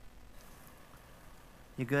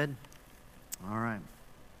You good? All right.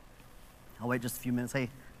 I'll wait just a few minutes. Hey,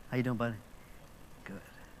 how you doing, buddy? Good.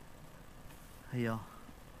 Hey, y'all.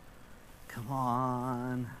 Come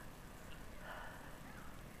on.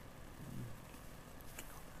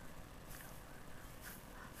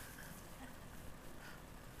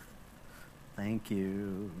 Thank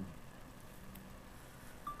you.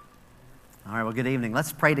 All right, well, good evening.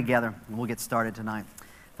 Let's pray together, and we'll get started tonight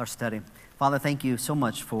with our study. Father, thank you so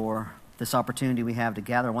much for this opportunity we have to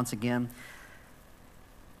gather once again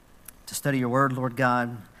to study your word, Lord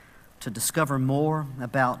God, to discover more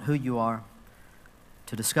about who you are,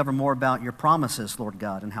 to discover more about your promises, Lord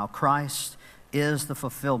God, and how Christ is the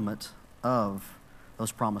fulfillment of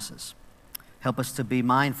those promises. Help us to be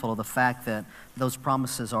mindful of the fact that those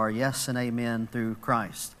promises are yes and amen through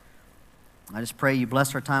Christ. I just pray you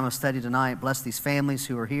bless our time of study tonight. Bless these families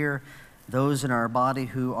who are here, those in our body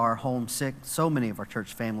who are homesick. So many of our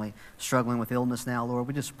church family struggling with illness now, Lord.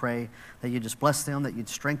 We just pray that you just bless them, that you'd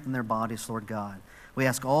strengthen their bodies, Lord God. We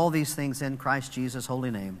ask all these things in Christ Jesus'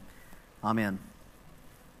 holy name. Amen.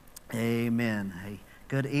 Amen. Hey,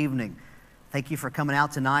 good evening. Thank you for coming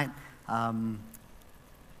out tonight.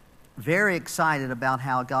 Very excited about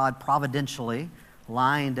how God providentially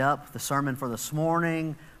lined up the sermon for this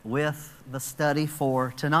morning with the study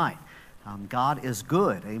for tonight. God is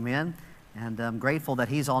good, amen. And I'm grateful that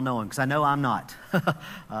He's all-knowing, because I know I'm not.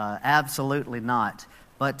 Absolutely not.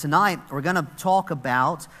 But tonight, we're going to talk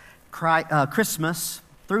about Christmas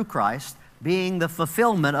through Christ being the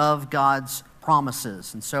fulfillment of God's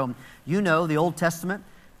promises. And so, you know the Old Testament,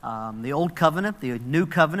 the Old Covenant, the New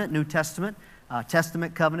Covenant, New Testament,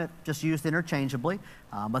 Testament, covenant, just used interchangeably.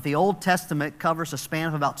 But the Old Testament covers a span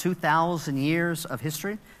of about 2,000 years of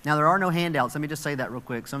history. Now, there are no handouts. Let me just say that real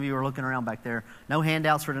quick. Some of you are looking around back there. No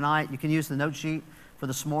handouts for tonight. You can use the note sheet for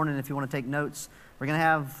this morning if you want to take notes. We're going to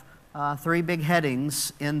have 3 big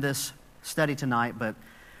headings in this study tonight. But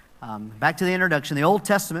back to the introduction. The Old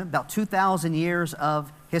Testament, about 2,000 years of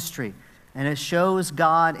history. And it shows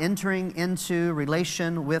God entering into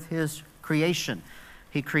relation with His creation.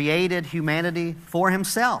 He created humanity for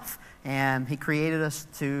Himself, and He created us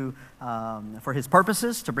for His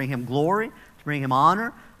purposes, to bring Him glory, to bring Him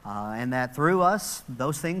honor, and that through us,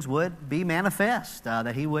 those things would be manifest,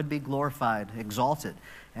 that He would be glorified, exalted.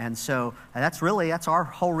 And so that's our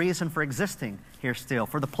whole reason for existing here still,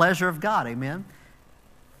 for the pleasure of God, amen?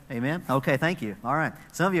 Amen? Okay, thank you. All right,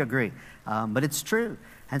 some of you agree, but it's true.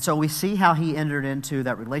 And so we see how He entered into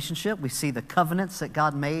that relationship. We see the covenants that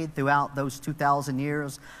God made throughout those 2,000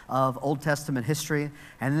 years of Old Testament history.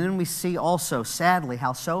 And then we see also, sadly,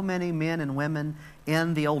 how so many men and women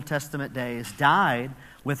in the Old Testament days died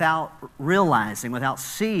without realizing, without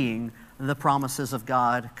seeing the promises of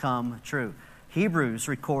God come true. Hebrews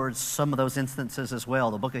records some of those instances as well.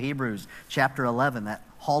 The book of Hebrews, chapter 11, that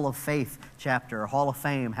Hall of Faith chapter, or Hall of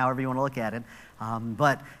Fame, however you want to look at it.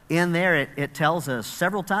 But in there, it tells us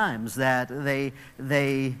several times that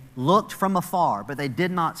they looked from afar, but they did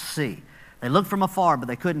not see. They looked from afar, but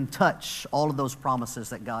they couldn't touch all of those promises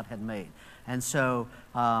that God had made. And so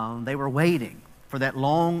they were waiting for that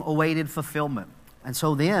long-awaited fulfillment. And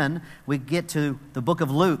so then we get to the book of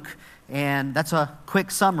Luke, and that's a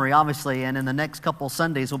quick summary, obviously, and in the next couple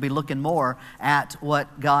Sundays we'll be looking more at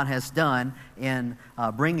what God has done in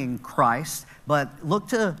bringing Christ. But look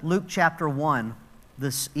to Luke chapter 1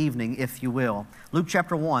 this evening, if you will. Luke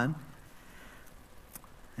chapter 1,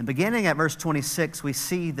 and beginning at verse 26, we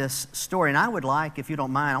see this story. And I would like, if you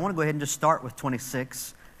don't mind, I want to go ahead and just start with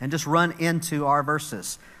 26 and just run into our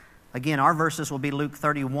verses. Again, our verses will be Luke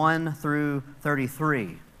 31 through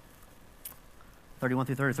 33. 31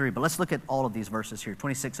 through 33. But let's look at all of these verses here,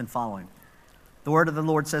 26 and following. The word of the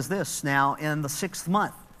Lord says this: Now in the 6th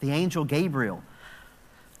month, the angel Gabriel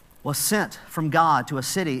was sent from God to a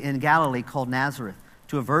city in Galilee called Nazareth,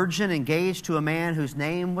 to a virgin engaged to a man whose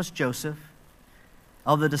name was Joseph,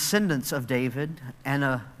 of the descendants of David, and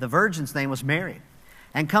the virgin's name was Mary.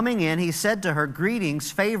 And coming in, he said to her,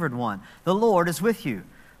 Greetings, favored one, the Lord is with you.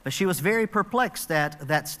 But she was very perplexed at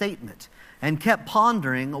that statement, and kept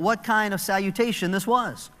pondering what kind of salutation this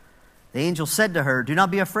was. The angel said to her, Do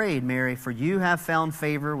not be afraid, Mary, for you have found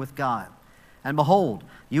favor with God. And behold,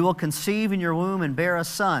 you will conceive in your womb and bear a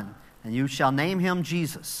son, and you shall name him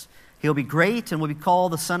Jesus. He will be great and will be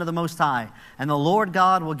called the Son of the Most High. And the Lord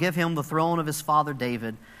God will give him the throne of his father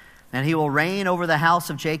David, and he will reign over the house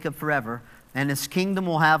of Jacob forever, and his kingdom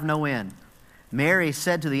will have no end. Mary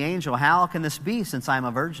said to the angel, How can this be, since I am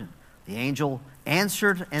a virgin? The angel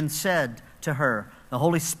answered and said to her, The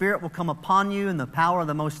Holy Spirit will come upon you, and the power of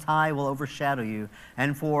the Most High will overshadow you.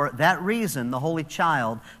 And for that reason, the Holy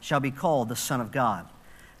Child shall be called the Son of God.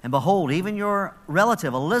 And behold, even your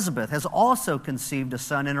relative Elizabeth has also conceived a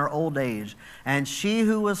son in her old age, and she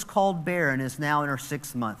who was called barren is now in her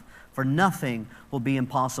 6th month, for nothing will be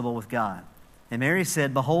impossible with God." And Mary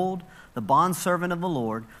said, "Behold, the bondservant of the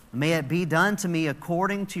Lord, may it be done to me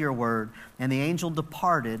according to your word." And the angel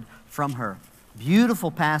departed from her.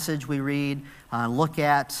 Beautiful passage we read, look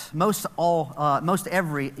at most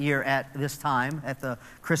every year at this time, at the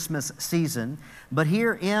Christmas season. But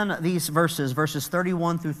here in these verses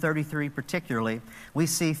 31 through 33 particularly, we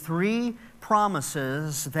see 3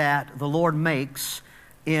 promises that the Lord makes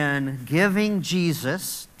in giving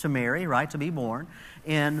Jesus to Mary, right, to be born,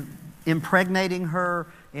 in impregnating her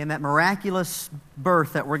in that miraculous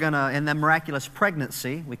birth in that miraculous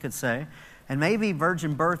pregnancy, we could say. And maybe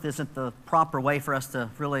virgin birth isn't the proper way for us to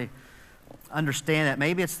really understand it.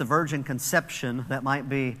 Maybe it's the virgin conception that might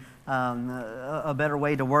be a better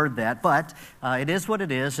way to word that. But it is what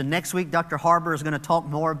it is. And next week, Dr. Harbour is going to talk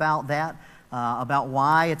more about that, about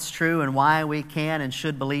why it's true and why we can and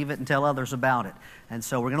should believe it and tell others about it. And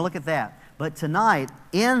so we're going to look at that. But tonight,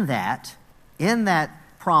 in that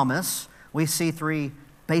promise, we see 3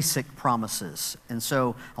 basic promises. And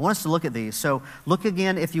so I want us to look at these. So look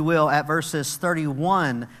again, if you will, at verses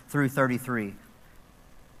 31 through 33.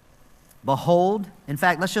 Behold, in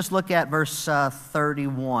fact, let's just look at verse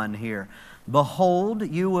 31 here. "Behold,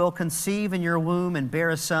 you will conceive in your womb and bear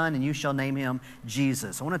a son, and you shall name him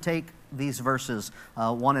Jesus." I want to take these verses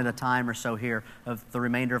one at a time or so here of the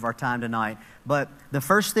remainder of our time tonight. But the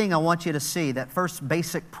first thing I want you to see, that first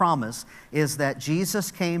basic promise, is that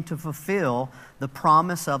Jesus came to fulfill the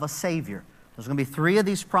promise of a Savior. There's going to be 3 of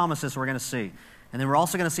these promises we're going to see. And then we're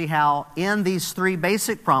also going to see how in these 3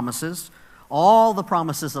 basic promises, all the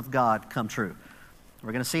promises of God come true.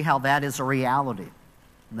 We're going to see how that is a reality.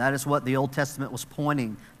 And that is what the Old Testament was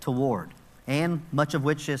pointing toward, and much of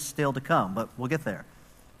which is still to come, but we'll get there,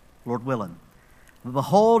 Lord willing.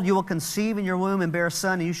 "Behold, you will conceive in your womb and bear a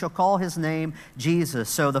son, and you shall call his name Jesus."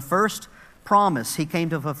 So the first promise he came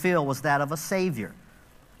to fulfill was that of a Savior.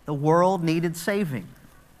 The world needed saving.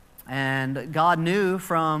 And God knew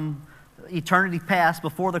from eternity past,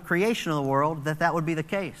 before the creation of the world, that that would be the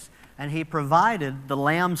case. And he provided the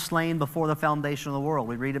lamb slain before the foundation of the world.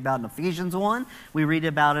 We read about it in Ephesians 1. We read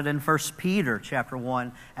about it in 1 Peter chapter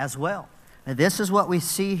 1 as well. And this is what we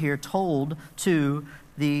see here told to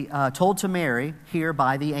Mary here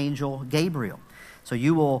by the angel Gabriel. "So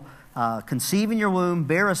you will conceive in your womb,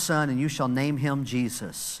 bear a son, and you shall name him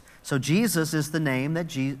Jesus." So Jesus is the name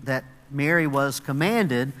that Mary was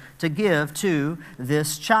commanded to give to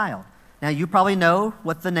this child. Now, you probably know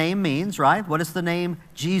what the name means, right? What does the name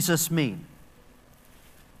Jesus mean?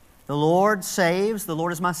 The Lord saves, the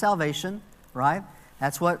Lord is my salvation, right?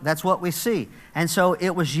 That's what we see. And so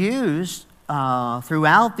it was used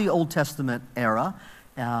throughout the Old Testament era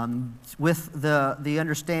with the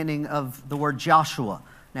understanding of the word Joshua.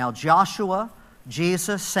 Now, Joshua,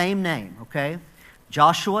 Jesus, same name, okay?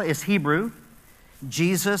 Joshua is Hebrew.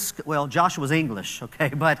 Jesus, well, Joshua's English, okay,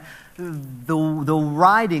 but the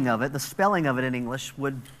writing of it, the spelling of it in English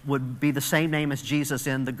would be the same name as Jesus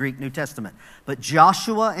in the Greek New Testament. But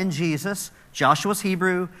Joshua and Jesus, Joshua's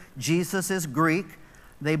Hebrew, Jesus is Greek.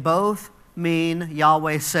 They both mean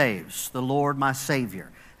Yahweh saves, the Lord my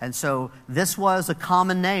Savior. And so this was a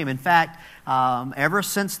common name. In fact, ever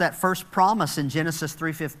since that first promise in Genesis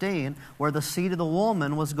 3:15, where the seed of the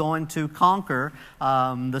woman was going to conquer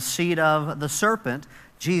the seed of the serpent,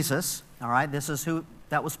 Jesus, all right, this is who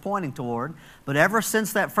that was pointing toward. But ever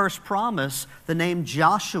since that first promise, the name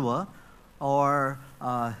Joshua or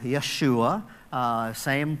Yeshua,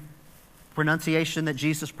 same pronunciation that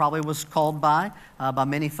Jesus probably was called by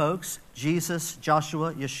many folks, Jesus,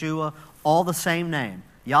 Joshua, Yeshua, all the same name.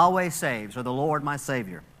 Yahweh saves, or the Lord my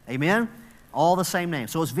Savior. Amen? All the same name.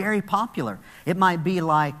 So it's very popular. It might be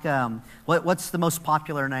like, what's the most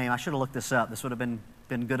popular name? I should have looked this up. This would have been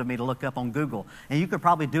good of me to look up on Google. And you could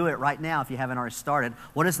probably do it right now if you haven't already started.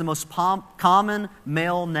 What is the most common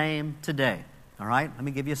male name today? All right? Let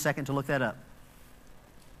me give you a second to look that up.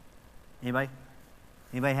 Anybody?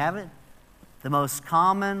 Anybody have it? The most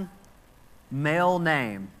common male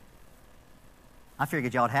name. I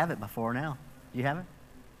figured y'all would have it before now. You have it?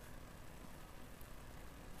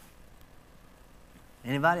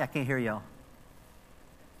 Anybody? I can't hear y'all.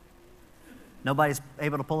 Nobody's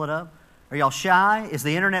able to pull it up? Are y'all shy? Is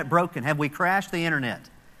the internet broken? Have we crashed the internet?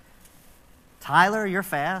 Tyler, you're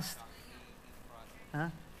fast. Huh?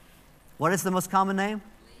 What is the most common name?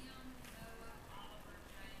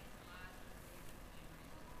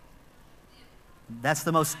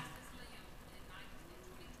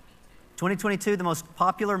 2022, the most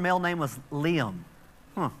popular male name was Liam.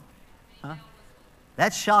 Huh.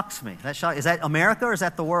 That shocks me. Is that America or is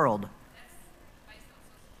that the world?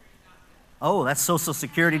 Oh, that's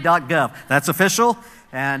socialsecurity.gov. That's official.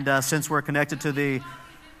 And since we're connected to the...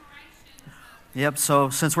 Yep, so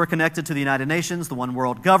since we're connected to the United Nations, the one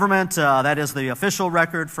world government, that is the official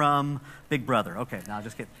record from Big Brother. Okay, now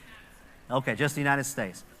just kidding. Okay, just the United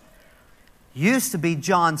States. Used to be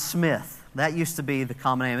John Smith. That used to be the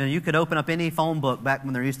common name. And you could open up any phone book back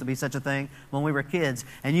when there used to be such a thing when we were kids,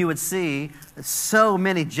 and you would see so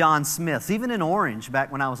many John Smiths. Even in Orange, back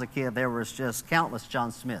when I was a kid, there was just countless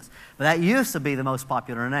John Smiths. But that used to be the most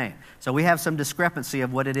popular name. So we have some discrepancy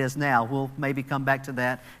of what it is now. We'll maybe come back to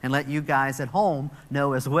that and let you guys at home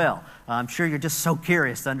know as well. I'm sure you're just so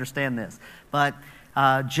curious to understand this. But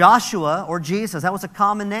Joshua, or Jesus, that was a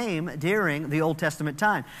common name during the Old Testament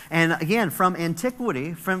time. And again, from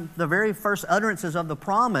antiquity, from the very first utterances of the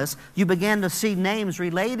promise, you began to see names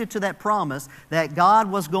related to that promise that God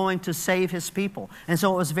was going to save His people. And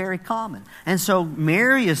so it was very common. And so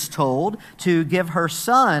Mary is told to give her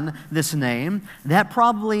son this name. That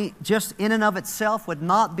probably just in and of itself would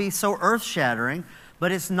not be so earth-shattering,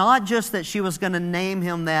 but it's not just that she was going to name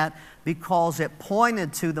him that because it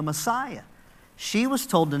pointed to the Messiah. She was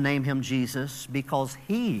told to name him Jesus because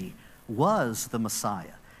he was the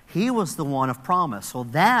Messiah. He was the one of promise. So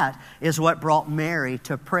that is what brought Mary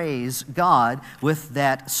to praise God with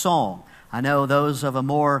that song. I know those of a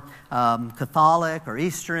more Catholic or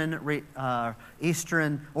Eastern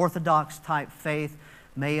Orthodox type faith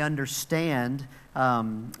may understand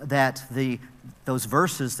that those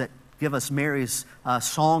verses that give us Mary's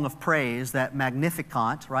song of praise, that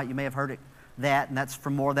Magnificat, right? You may have heard that, and that's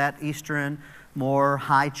from more that Eastern, more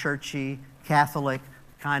high churchy, Catholic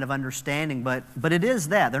kind of understanding. But it is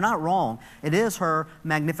that. They're not wrong. It is her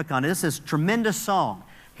Magnificat. This is tremendous song.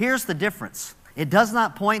 Here's the difference. It does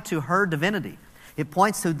not point to her divinity. It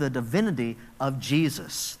points to the divinity of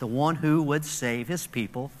Jesus, the one who would save His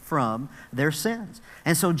people from their sins.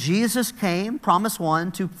 And so Jesus came, promise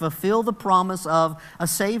one, to fulfill the promise of a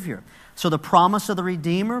Savior. So the promise of the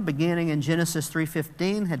Redeemer, beginning in Genesis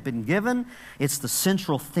 3:15, had been given. It's the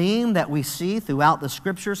central theme that we see throughout the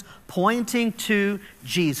Scriptures, pointing to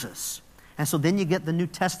Jesus. And so then you get the New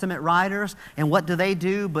Testament writers, and what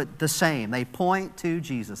do? But the same. They point to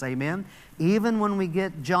Jesus. Amen? Even when we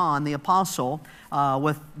get John, the apostle,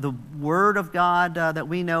 with the Word of God that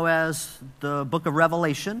we know as the book of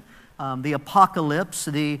Revelation, the apocalypse,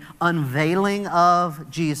 the unveiling of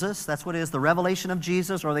Jesus. That's what it is, the revelation of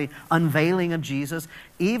Jesus or the unveiling of Jesus.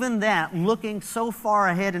 Even that, looking so far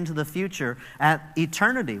ahead into the future at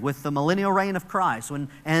eternity with the millennial reign of Christ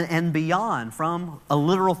and beyond, from a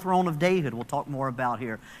literal throne of David, we'll talk more about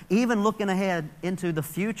here. Even looking ahead into the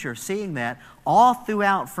future, seeing that all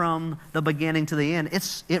throughout from the beginning to the end,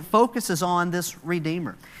 it focuses on this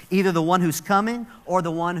Redeemer. Either the one who's coming or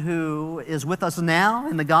the one who is with us now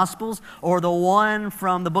in the Gospels, or the one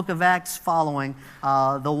from the book of Acts following,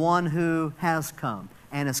 the one who has come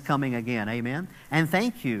and is coming again. Amen? And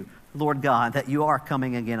thank you, Lord God, that you are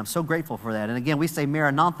coming again. I'm so grateful for that. And again, we say,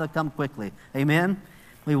 Maranatha, come quickly. Amen?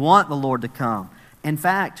 We want the Lord to come. In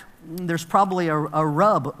fact, there's probably a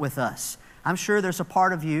rub with us. I'm sure there's a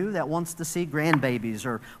part of you that wants to see grandbabies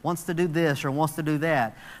or wants to do this or wants to do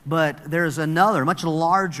that. But there's another, much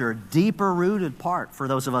larger, deeper-rooted part for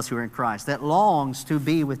those of us who are in Christ that longs to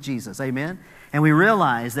be with Jesus. Amen? And we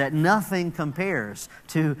realize that nothing compares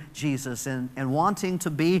to Jesus and wanting to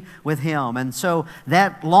be with Him. And so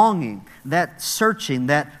that longing, that searching,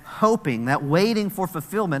 that hoping, that waiting for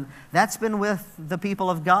fulfillment, that's been with the people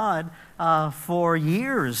of God for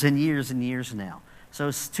years and years and years now. So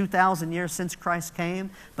it's 2,000 years since Christ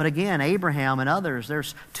came. But again, Abraham and others,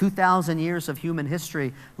 there's 2,000 years of human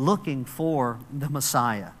history looking for the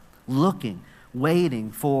Messiah,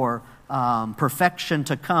 waiting for perfection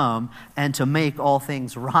to come and to make all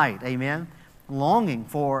things right. Amen? Longing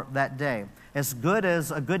for that day. As good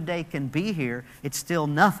as a good day can be here, it's still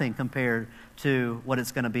nothing compared to what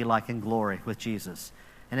it's going to be like in glory with Jesus.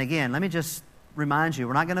 And again, let me just remind you,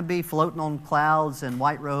 we're not going to be floating on clouds and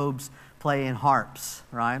white robes playing harps,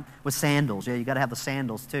 right? With sandals. Yeah, you got to have the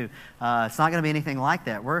sandals too. It's not going to be anything like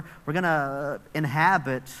that. We're going to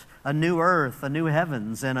inhabit a new earth, a new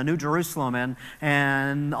heavens, and a new Jerusalem,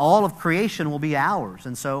 and all of creation will be ours.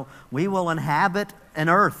 And so we will inhabit an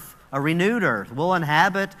earth, a renewed earth. We'll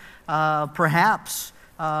inhabit perhaps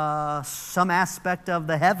some aspect of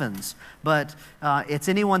the heavens, but it's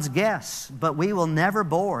anyone's guess. But we will never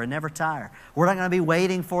bore and never tire. We're not going to be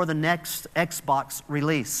waiting for the next Xbox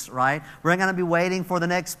release, right? We're not going to be waiting for the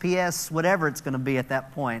next PS, whatever it's going to be at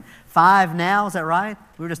that point. 5 now, is that right?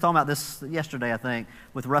 We were just talking about this yesterday, I think,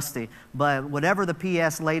 with Rusty. But whatever the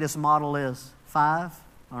PS latest model is, 5?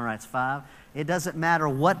 All right, it's 5. It doesn't matter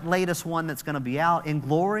what latest one that's going to be out. In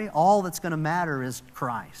glory, all that's going to matter is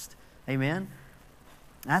Christ. Amen?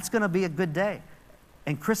 That's going to be a good day.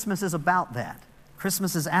 And Christmas is about that.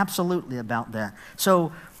 Christmas is absolutely about that.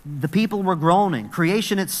 So the people were groaning.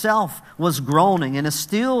 Creation itself was groaning and is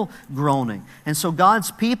still groaning. And so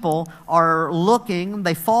God's people are looking.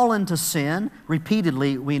 They fall into sin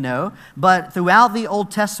repeatedly, we know. But throughout the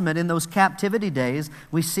Old Testament, in those captivity days,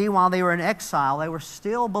 we see while they were in exile, they were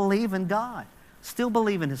still believing God, still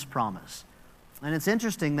believing His promise. And it's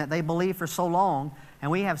interesting that they believed for so long, and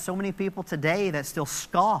we have so many people today that still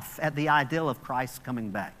scoff at the ideal of Christ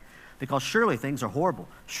coming back. Because surely things are horrible.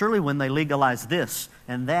 Surely when they legalize this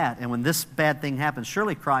and that, and when this bad thing happens,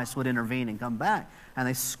 surely Christ would intervene and come back. And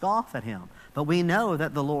they scoff at Him. But we know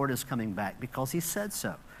that the Lord is coming back because He said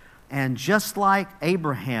so. And just like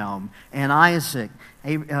Abraham and Isaac,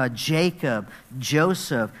 Jacob,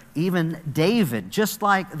 Joseph, even David, just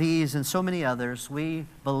like these and so many others, we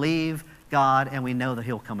believe God and we know that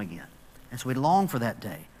He'll come again. And so we long for that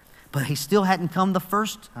day. But He still hadn't come the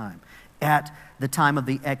first time. At the time of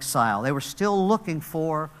the exile, they were still looking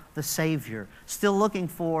for the Savior, still looking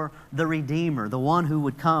for the Redeemer, the one who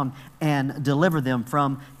would come and deliver them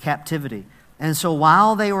from captivity. And so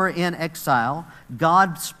while they were in exile,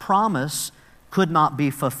 God's promise could not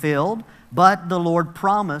be fulfilled, but the Lord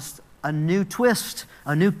promised a new twist,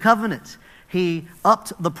 a new covenant. He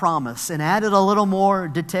upped the promise and added a little more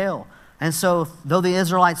detail. And so, though the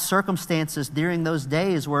Israelites' circumstances during those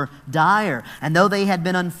days were dire, and though they had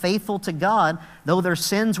been unfaithful to God, though their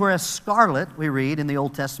sins were as scarlet, we read in the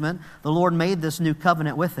Old Testament, the Lord made this new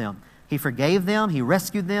covenant with them. He forgave them, He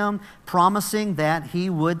rescued them, promising that He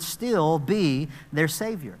would still be their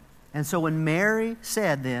Savior. And so when Mary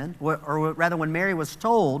said then, or rather when Mary was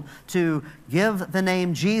told to give the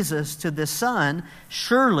name Jesus to this son,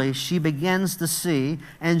 surely she begins to see,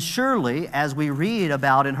 and surely, as we read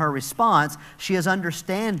about in her response, she is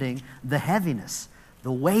understanding the heaviness,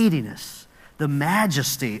 the weightiness, the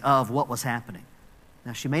majesty of what was happening.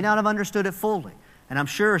 Now, she may not have understood it fully, and I'm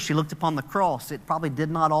sure as she looked upon the cross, it probably did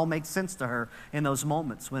not all make sense to her in those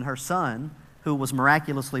moments when her son, who was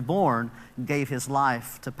miraculously born, gave his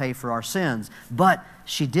life to pay for our sins. But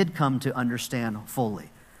she did come to understand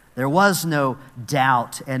fully. There was no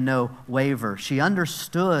doubt and no waver. She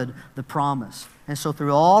understood the promise. And so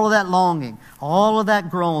through all of that longing, all of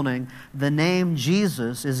that groaning, the name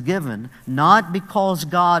Jesus is given, not because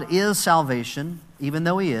God is salvation, even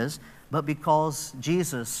though He is, but because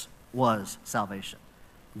Jesus was salvation.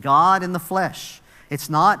 God in the flesh.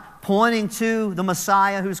 It's not pointing to the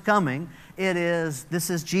Messiah who's coming. This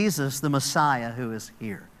is Jesus, the Messiah, who is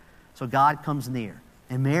here. So God comes near.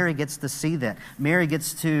 And Mary gets to see that. Mary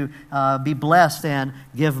gets to be blessed and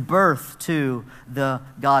give birth to the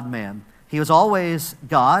God-man. He was always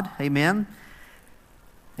God. Amen.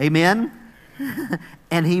 Amen.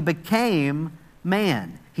 And He became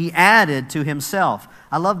man. He added to Himself.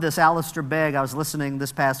 I love this. Alistair Begg, I was listening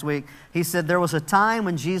this past week. He said, there was a time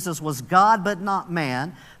when Jesus was God but not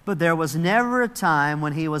man, but there was never a time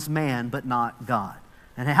when He was man but not God.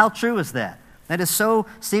 And how true is that? That is so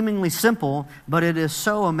seemingly simple, but it is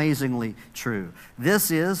so amazingly true. This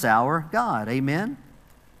is our God. Amen?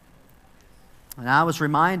 And I was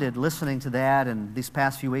reminded, listening to that and these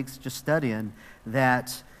past few weeks just studying,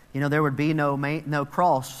 that there would be no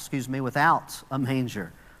cross, without a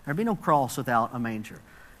manger. There'd be no cross without a manger.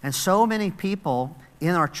 And so many people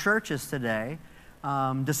in our churches today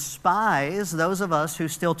despise those of us who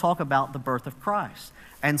still talk about the birth of Christ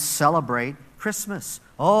and celebrate Christmas.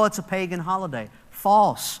 Oh, it's a pagan holiday.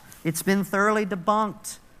 False. It's been thoroughly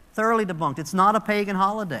debunked. Thoroughly debunked. It's not a pagan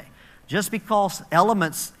holiday. Just because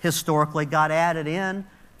elements historically got added in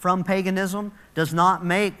from paganism does not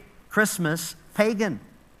make Christmas pagan.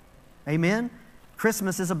 Amen?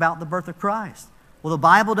 Christmas is about the birth of Christ. Well, the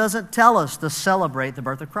Bible doesn't tell us to celebrate the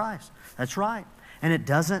birth of Christ. That's right. And it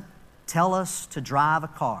doesn't tell us to drive a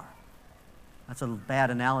car. That's a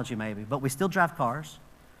bad analogy maybe, but we still drive cars.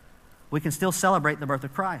 We can still celebrate the birth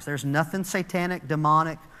of Christ. There's nothing satanic,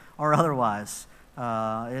 demonic, or otherwise.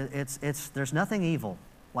 There's nothing evil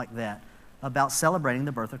like that about celebrating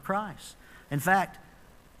the birth of Christ. In fact,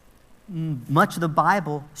 much of the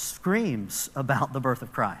Bible screams about the birth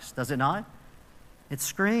of Christ, does it not? It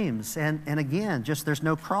screams. And again, just there's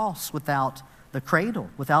no cross without the cradle,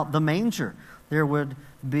 without the manger. There would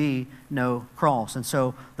be no cross. And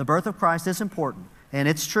so the birth of Christ is important. And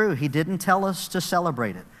it's true, He didn't tell us to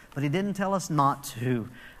celebrate it, but He didn't tell us not to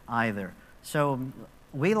either. So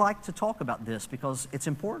we like to talk about this because it's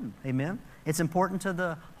important. Amen? It's important to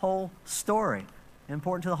the whole story.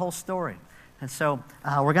 Important to the whole story. And so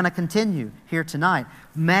we're going to continue here tonight.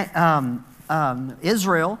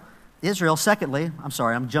 Israel, secondly, I'm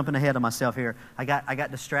sorry, I'm jumping ahead of myself here. I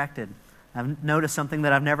got distracted. I've noticed something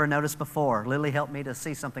that I've never noticed before. Lily helped me to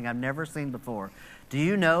see something I've never seen before. Do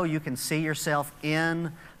you know you can see yourself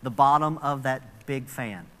in the bottom of that big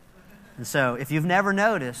fan? And so if you've never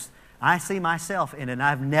noticed, I see myself in it, and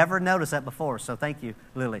I've never noticed that before. So thank you,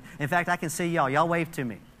 Lily. In fact, I can see y'all. Y'all wave to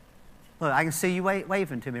me. Look, I can see you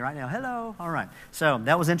waving to me right now. Hello. All right. So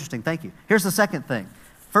that was interesting. Thank you. Here's the second thing.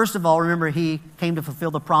 First of all, remember, he came to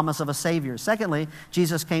fulfill the promise of a Savior. Secondly,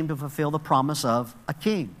 Jesus came to fulfill the promise of a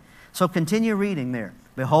King. So continue reading there.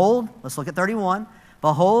 Behold, let's look at 31.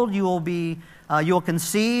 Behold, you will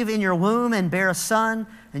conceive in your womb and bear a son,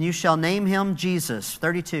 and you shall name him Jesus.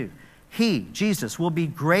 32. He, Jesus, will be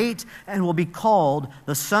great and will be called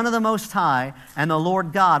the Son of the Most High, and the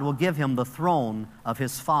Lord God will give him the throne of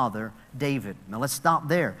his father David. Now let's stop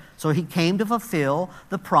there. So he came to fulfill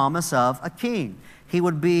the promise of a king. He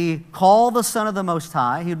would be called the Son of the Most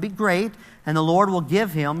High. He would be great, and the Lord will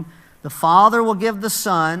give him, the Father will give the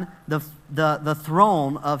Son the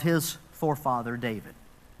throne of his forefather David.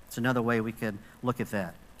 It's another way we could look at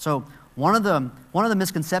that. So one of the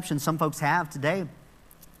misconceptions some folks have today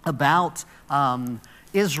about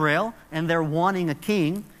Israel and they're wanting a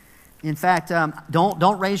king. In fact,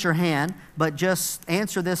 don't raise your hand, but just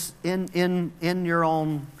answer this in your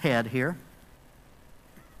own head here.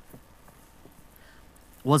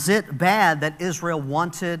 Was it bad that Israel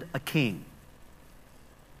wanted a king?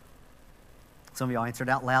 Some of y'all answered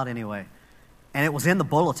out loud anyway. And it was in the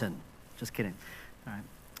bulletin. Just kidding. All right.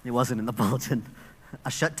 It wasn't in the bulletin. I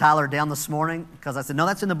shut Tyler down this morning because I said, no,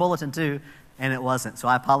 that's in the bulletin too. And it wasn't, so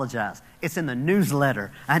I apologize. It's in the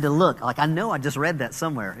newsletter. I had to look. Like, I know I just read that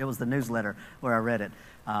somewhere. It was the newsletter where I read it.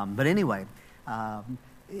 But anyway,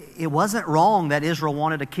 it wasn't wrong that Israel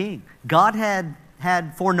wanted a king. God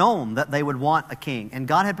had foreknown that they would want a king. And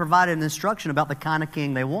God had provided an instruction about the kind of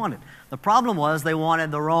king they wanted. The problem was they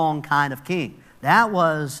wanted the wrong kind of king. That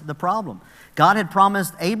was the problem. God had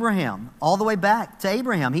promised Abraham, all the way back to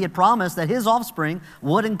Abraham, he had promised that his offspring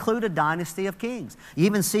would include a dynasty of kings. You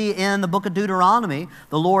even see in the book of Deuteronomy,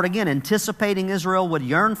 the Lord, again, anticipating Israel would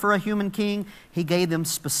yearn for a human king, he gave them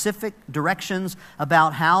specific directions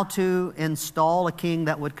about how to install a king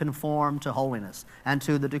that would conform to holiness and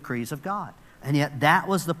to the decrees of God. And yet that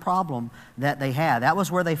was the problem that they had. That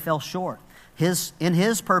was where they fell short. In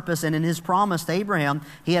his purpose and in his promise to Abraham,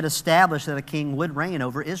 he had established that a king would reign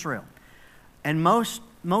over Israel. And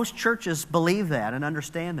most churches believe that and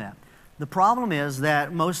understand that. The problem is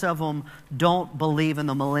that most of them don't believe in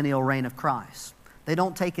the millennial reign of Christ. They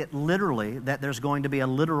don't take it literally that there's going to be a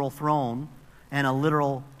literal throne and a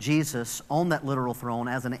literal Jesus on that literal throne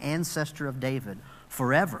as an ancestor of David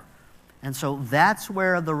forever. And so that's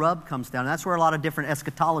where the rub comes down. That's where a lot of different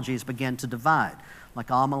eschatologies begin to divide, like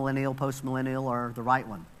amillennial, postmillennial, or the right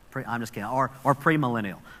one. I'm just kidding, or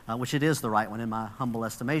premillennial, which it is the right one in my humble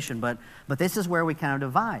estimation. But this is where we kind of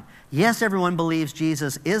divide. Yes, everyone believes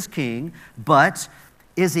Jesus is king, but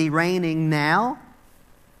is he reigning now?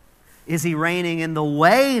 Is he reigning in the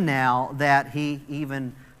way now that he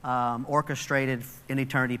even orchestrated in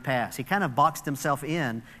eternity past? He kind of boxed himself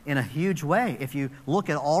in a huge way if you look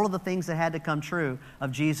at all of the things that had to come true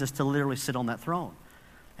of Jesus to literally sit on that throne.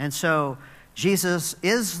 And so Jesus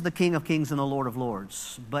is the King of Kings and the Lord of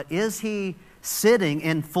Lords, but is he sitting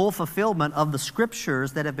in full fulfillment of the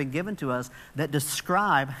scriptures that have been given to us that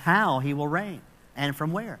describe how he will reign and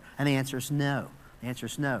from where? And the answer is no. The answer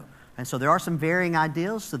is no. And so there are some varying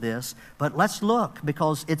ideas to this, but let's look,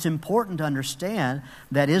 because it's important to understand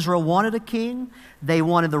that Israel wanted a king. They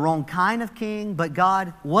wanted the wrong kind of king, but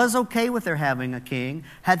God was okay with their having a king,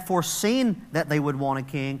 had foreseen that they would want a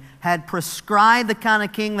king, had prescribed the kind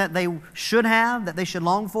of king that they should have, that they should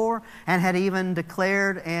long for, and had even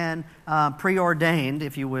declared and preordained,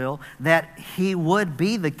 if you will, that he would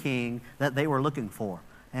be the king that they were looking for.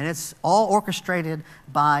 And it's all orchestrated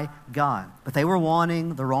by God. But they were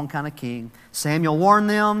wanting the wrong kind of king. Samuel warned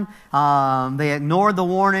them. They ignored the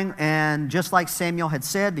warning. And just like Samuel had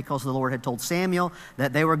said, because the Lord had told Samuel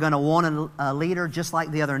that they were going to want a leader just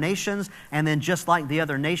like the other nations. And then just like the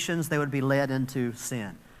other nations, they would be led into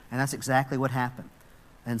sin. And that's exactly what happened.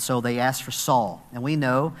 And so they asked for Saul. And we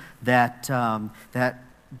know that that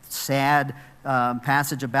sad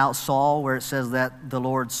passage about Saul where it says that the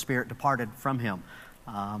Lord's Spirit departed from him.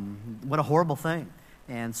 What a horrible thing.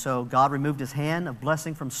 And so God removed his hand of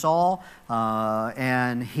blessing from Saul,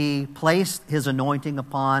 and he placed his anointing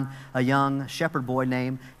upon a young shepherd boy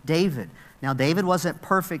named David. Now, David wasn't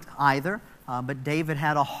perfect either, but David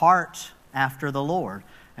had a heart after the Lord.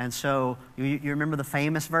 And so you remember the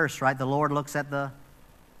famous verse, right? The Lord looks at the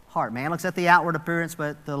heart. Man looks at the outward appearance,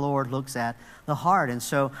 but the Lord looks at the heart. And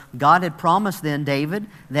so God had promised then David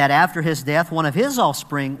that after his death, one of his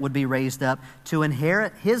offspring would be raised up to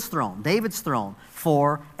inherit his throne, David's throne,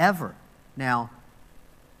 forever. Now,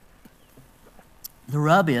 the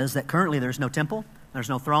rub is that currently there's no temple, there's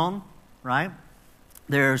no throne, right?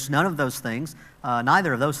 There's none of those things,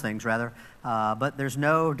 neither of those things, rather. But there's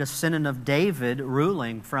no descendant of David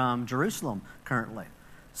ruling from Jerusalem currently.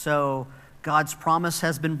 So God's promise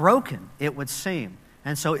has been broken, it would seem.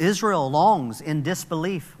 And so Israel longs in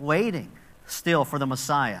disbelief, waiting still for the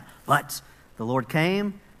Messiah. But the Lord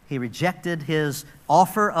came. He rejected his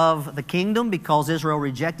offer of the kingdom because Israel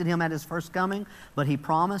rejected him at his first coming. But he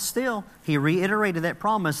promised still, he reiterated that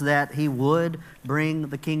promise that he would bring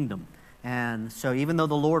the kingdom. And so even though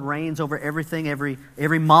the Lord reigns over everything,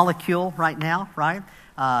 every molecule right now, right?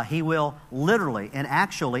 He will literally and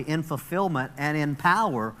actually in fulfillment and in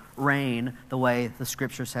power reign the way the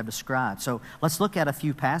Scriptures have described. So let's look at a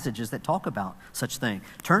few passages that talk about such thing.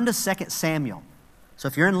 Turn to 2 Samuel. So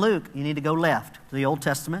if you're in Luke, you need to go left to the Old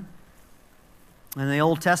Testament. In the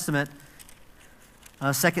Old Testament,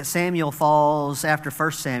 2 Samuel falls after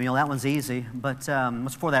 1 Samuel. That one's easy. But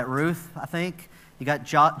what's before that? Ruth, I think. You got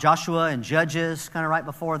Joshua and Judges kind of right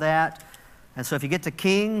before that. And so if you get to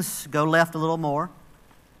Kings, go left a little more.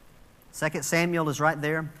 2 Samuel is right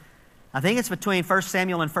there. I think it's between 1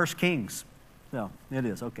 Samuel and 1 Kings. No, it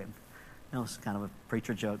is, okay. That was kind of a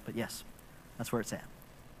preacher joke, but yes, that's where it's at.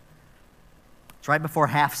 It's right before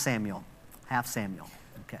half Samuel. Half Samuel,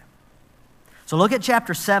 okay. So look at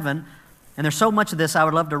chapter 7, and there's so much of this I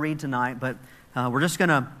would love to read tonight, but we're just going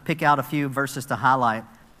to pick out a few verses to highlight.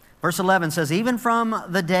 Verse 11 says, even from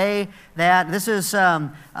the day that, this is,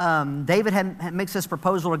 David makes this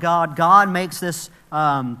proposal to God. God makes this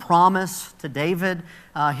promise to David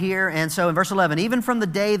here. And so in verse 11, even from the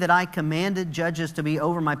day that I commanded judges to be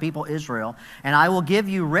over my people Israel, and I will give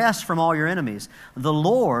you rest from all your enemies, the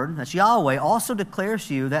Lord, that's Yahweh, also declares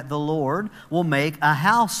to you that the Lord will make a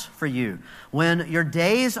house for you. When your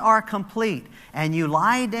days are complete and you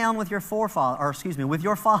lie down with your with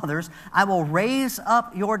your fathers, I will raise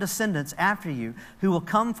up your descendants after you, who will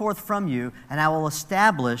come forth from you, and I will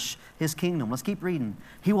establish his kingdom. Let's keep reading.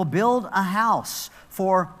 He will build a house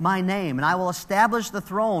for my name, and I will establish the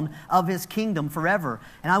throne of his kingdom forever.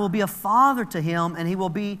 And I will be a father to him, and he will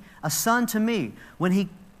be a son to me. When he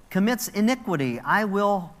commits iniquity, I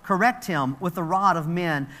will correct him with the rod of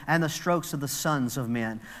men and the strokes of the sons of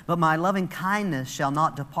men. But my loving kindness shall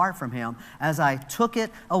not depart from him, as I took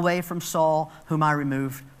it away from Saul, whom I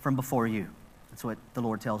removed from before you. That's what the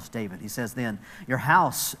Lord tells David. He says then, your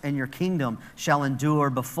house and your kingdom shall endure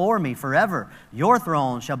before me forever. Your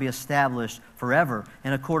throne shall be established forever,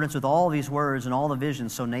 in accordance with all these words and all the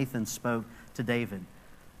visions. So Nathan spoke to David.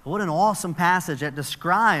 What an awesome passage that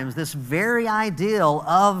describes this very ideal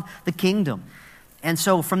of the kingdom. And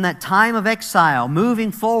so from that time of exile,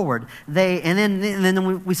 moving forward, and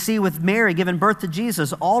then we see with Mary giving birth to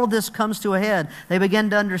Jesus, all of this comes to a head. They begin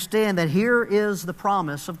to understand that here is the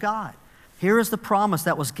promise of God. Here is the promise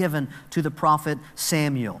that was given to the prophet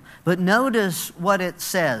Samuel. But notice what it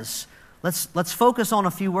says. Let's focus on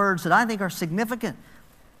a few words that I think are significant.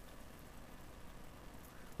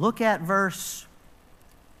 Look at verse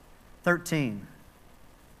 13.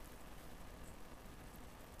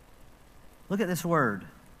 Look at this word.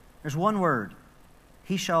 There's one word.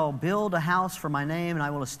 He shall build a house for my name, and I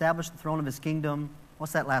will establish the throne of his kingdom.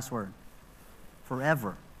 What's that last word?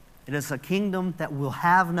 Forever. It is a kingdom that will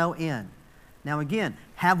have no end. Now again,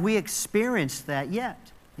 have we experienced that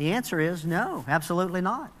yet? The answer is no, absolutely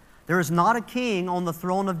not. There is not a king on the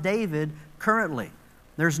throne of David currently.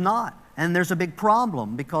 There's not. And there's a big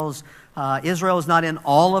problem because Israel is not in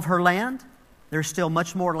all of her land. There's still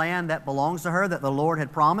much more land that belongs to her that the Lord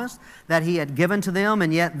had promised, that he had given to them,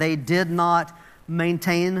 and yet they did not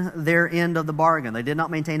maintain their end of the bargain. They did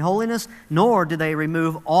not maintain holiness, nor did they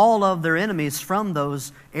remove all of their enemies from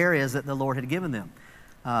those areas that the Lord had given them.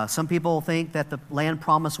 Some people think that the land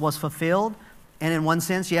promise was fulfilled, and in one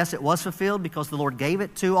sense, yes, it was fulfilled because the Lord gave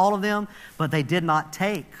it to all of them, but they did not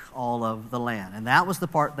take all of the land, and that was the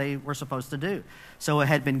part they were supposed to do. So it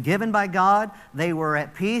had been given by God. They were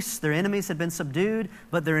at peace. Their enemies had been subdued,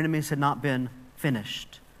 but their enemies had not been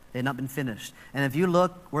finished. They had not been finished. And if you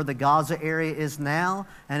look where the Gaza area is now,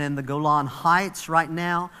 and in the Golan Heights right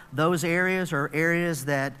now, those areas are areas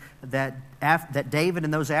that David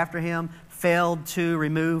and those after him failed to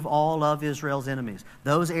remove all of Israel's enemies.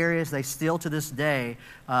 Those areas, they still to this day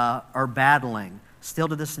are battling, still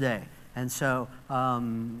to this day. And so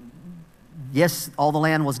yes, all the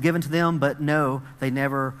land was given to them, but no, they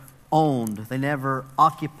never owned, they never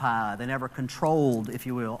occupied, they never controlled, if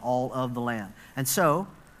you will, all of the land. And so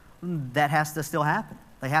that has to still happen.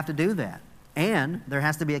 They have to do that. And there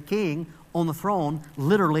has to be a king on the throne,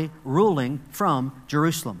 literally ruling from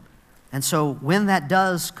Jerusalem. And so when that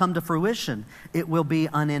does come to fruition, it will be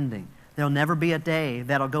unending. There'll never be a day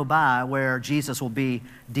that'll go by where Jesus will be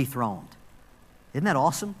dethroned. Isn't that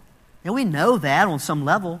awesome? And we know that on some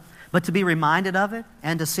level, but to be reminded of it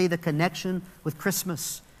and to see the connection with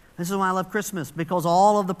Christmas. This is why I love Christmas, because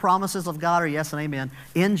all of the promises of God are yes and amen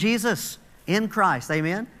in Jesus, in Christ.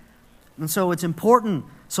 Amen? And so it's important.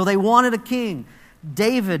 So they wanted a king.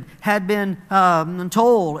 David had been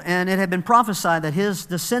told, and it had been prophesied that his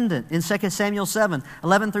descendant, in 2 Samuel 7,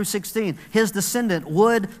 11 through 16, his descendant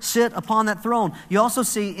would sit upon that throne. You also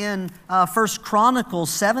see in 1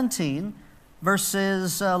 Chronicles 17,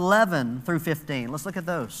 verses 11 through 15. Let's look at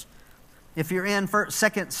those. If you're in 2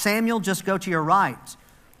 Samuel, just go to your right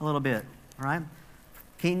a little bit, all right?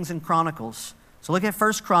 Kings and Chronicles. So look at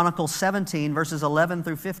 1 Chronicles 17, verses 11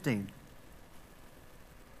 through 15.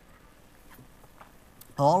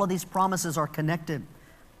 All of these promises are connected.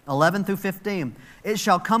 11 through 15. It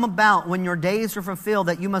shall come about when your days are fulfilled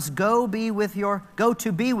that you must go to be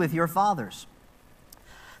with your fathers,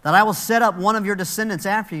 that I will set up one of your descendants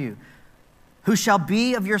after you, who shall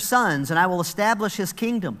be of your sons, and I will establish his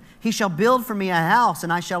kingdom. He shall build for me a house,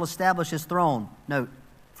 and I shall establish his throne. Note,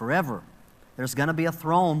 forever. There's going to be a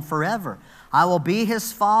throne forever. I will be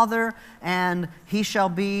his father, and he shall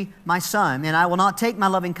be my son. And I will not take my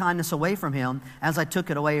loving kindness away from him, as I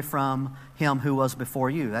took it away from him who was before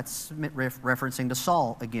you. That's referencing to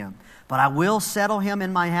Saul again. But I will settle him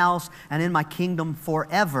in my house and in my kingdom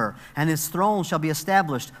forever, and his throne shall be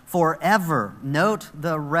established forever. Note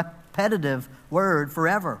the repetitive word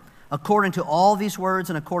forever. According to all these words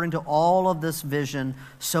and according to all of this vision,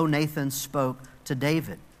 so Nathan spoke to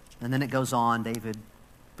David. And then it goes on, David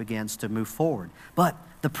begins to move forward. But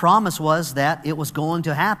the promise was that it was going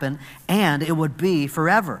to happen and it would be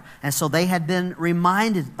forever. And so they had been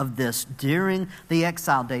reminded of this during the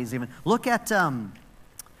exile days even. Look at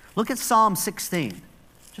Psalm 16.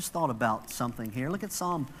 Just thought about something here. Look at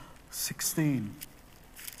Psalm 16.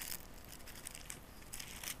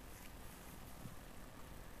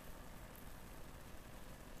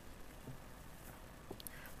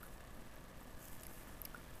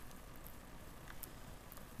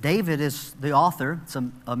 David is the author. It's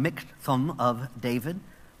a miktham of David.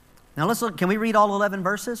 Now let's look. Can we read all 11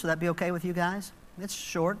 verses? Would that be okay with you guys? It's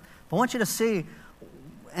short. But I want you to see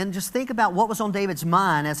and just think about what was on David's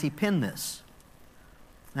mind as he penned this.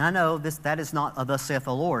 And I know that is not a thus saith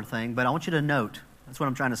the Lord thing, but I want you to note, that's what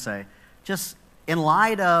I'm trying to say, just in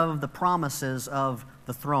light of the promises of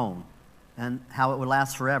the throne and how it would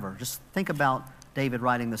last forever, just think about David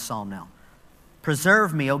writing this psalm now.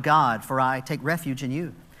 Preserve me, O God, for I take refuge in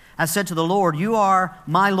you. I said to the Lord, you are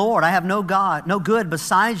my Lord. I have no God, no good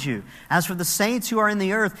besides you. As for the saints who are in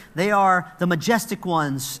the earth, they are the majestic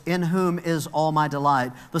ones in whom is all my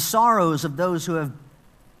delight. The sorrows of those who have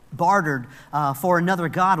bartered for another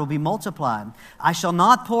God will be multiplied. I shall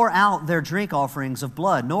not pour out their drink offerings of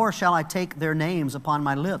blood, nor shall I take their names upon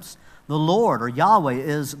my lips. The Lord, or Yahweh,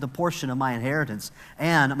 is the portion of my inheritance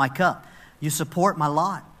and my cup. You support my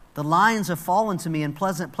lot. The lines have fallen to me in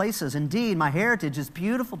pleasant places. Indeed, my heritage is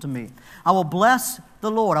beautiful to me. I will bless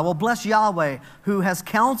the Lord. I will bless Yahweh, who has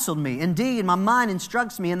counseled me. Indeed, my mind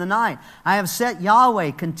instructs me in the night. I have set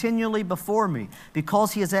Yahweh continually before me.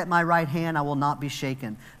 Because he is at my right hand, I will not be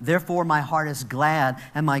shaken. Therefore, my heart is glad,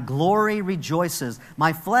 and my glory rejoices.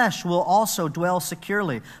 My flesh will also dwell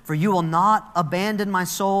securely. For you will not abandon my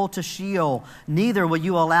soul to Sheol, neither will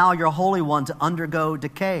you allow your Holy One to undergo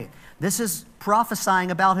decay. This is prophesying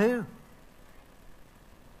about who?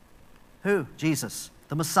 Who? Jesus,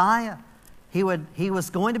 the Messiah. He was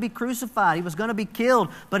going to be crucified. He was going to be killed,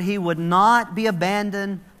 but he would not be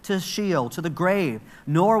abandoned to Sheol, to the grave,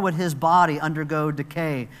 nor would his body undergo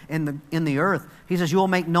decay in the earth. He says, you will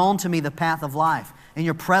make known to me the path of life. In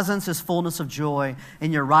your presence is fullness of joy.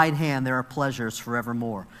 In your right hand there are pleasures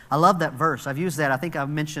forevermore. I love that verse. I've used that. I think I've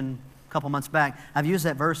mentioned couple months back, I've used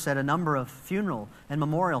that verse at a number of funeral and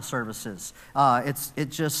memorial services. It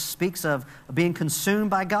just speaks of being consumed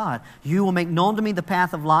by God. You will make known to me the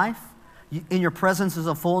path of life. In your presence is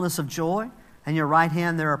a fullness of joy, and your right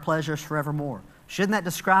hand there are pleasures forevermore. Shouldn't that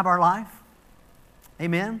describe our life?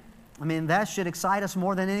 Amen? I mean, that should excite us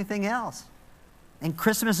more than anything else. And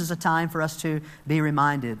Christmas is a time for us to be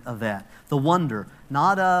reminded of that. The wonder,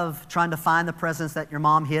 not of trying to find the presents that your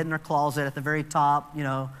mom hid in her closet at the very top,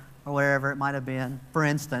 or wherever it might have been. For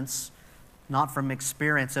instance, not from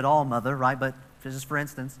experience at all, Mother, right? But just for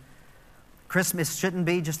instance, Christmas shouldn't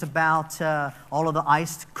be just about all of the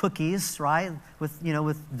iced cookies, right?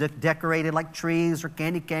 With decorated like trees or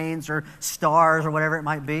candy canes or stars or whatever it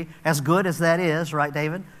might be. As good as that is, right,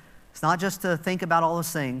 David? It's not just to think about all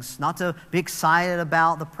those things, not to be excited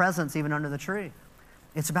about the presents even under the tree.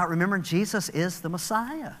 It's about remembering Jesus is the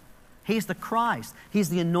Messiah. He's the Christ. He's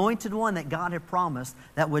the anointed one that God had promised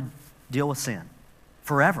that would deal with sin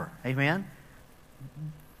forever. Amen?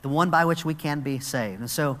 The one by which we can be saved. And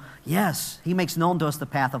so, yes, He makes known to us the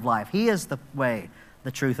path of life. He is the way,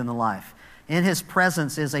 the truth, and the life. In His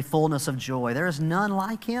presence is a fullness of joy. There is none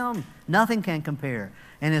like Him. Nothing can compare.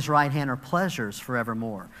 In His right hand are pleasures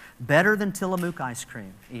forevermore. Better than Tillamook ice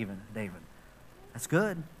cream, even, David. That's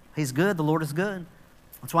good. He's good. The Lord is good.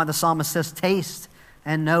 That's why the psalmist says, taste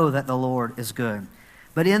and know that the Lord is good.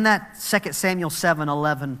 But in that 2 Samuel 7,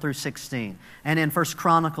 11 through 16, and in 1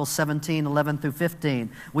 Chronicles 17, 11 through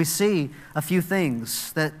 15, we see a few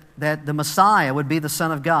things that the Messiah would be the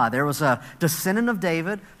Son of God. There was a descendant of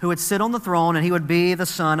David who would sit on the throne, and he would be the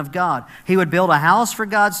Son of God. He would build a house for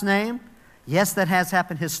God's name. Yes, that has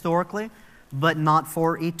happened historically, but not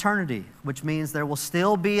for eternity, which means there will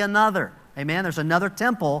still be another. Amen? There's another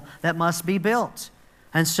temple that must be built.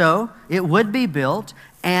 And so it would be built,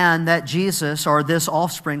 and that Jesus or this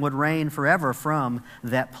offspring would reign forever from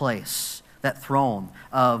that place, that throne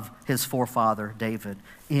of his forefather David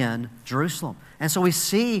in Jerusalem. And so we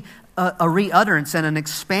see a reutterance and an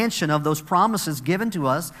expansion of those promises given to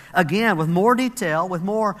us, again, with more detail, with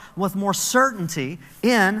more certainty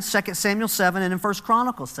in 2 Samuel 7 and in 1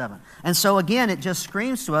 Chronicles 7. And so again, it just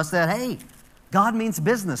screams to us that, hey, God means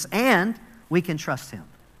business, and we can trust Him.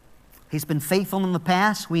 He's been faithful in the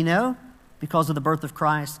past, we know, because of the birth of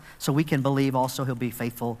Christ, so we can believe also He'll be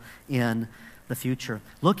faithful in the future.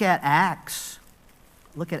 Look at Acts.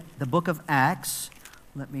 Look at the book of Acts.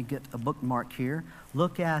 Let me get a bookmark here.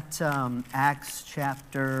 Look at Acts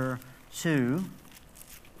chapter 2.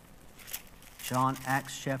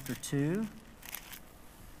 Acts chapter 2.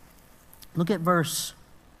 Look at verse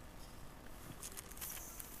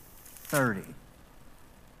 30.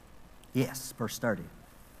 Yes, verse 30.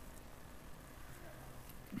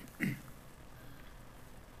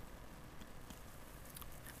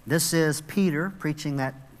 This is Peter preaching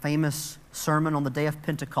that famous sermon on the day of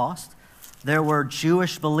Pentecost. There were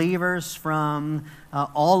Jewish believers from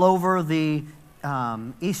all over the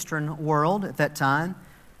eastern world at that time.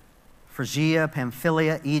 Phrygia,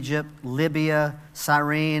 Pamphylia, Egypt, Libya,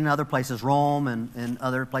 Cyrene, other places, Rome, and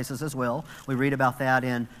other places as well. We read about that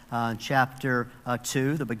in chapter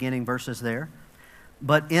 2, the beginning verses there.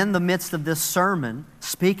 But in the midst of this sermon,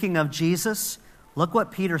 speaking of Jesus, look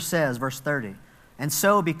what Peter says, verse 30. And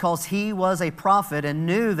so, because he was a prophet and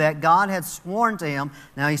knew that God had sworn to him,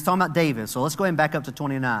 now he's talking about David, so let's go ahead and back up to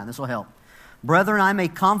 29. This will help. Brethren, I may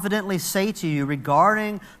confidently say to you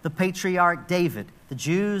regarding the patriarch David, the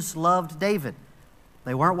Jews loved David.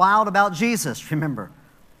 They weren't wild about Jesus, remember.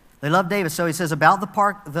 They loved David. So he says about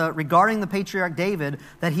regarding the patriarch David,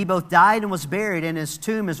 that he both died and was buried, and his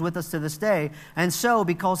tomb is with us to this day. And so,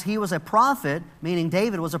 because he was a prophet, meaning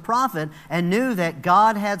David was a prophet, and knew that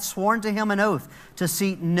God had sworn to him an oath to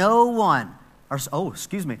seat to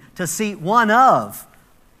seat one of.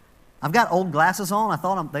 I've got old glasses on. I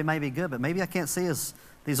thought they may be good, but maybe I can't see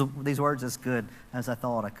these words as good as I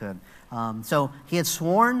thought I could. So he had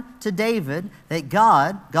sworn to David that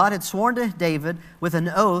God had sworn to David with an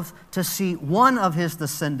oath to seat one of his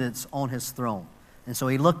descendants on his throne. And so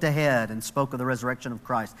he looked ahead and spoke of the resurrection of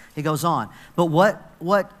Christ. He goes on. But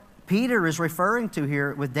what Peter is referring to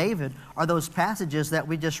here with David are those passages that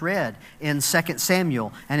we just read in 2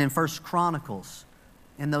 Samuel and in 1 Chronicles.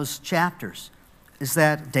 In those chapters is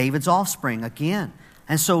that David's offspring again.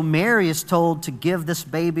 And so Mary is told to give this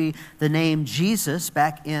baby the name Jesus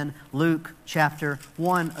back in Luke chapter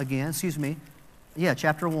 1 again.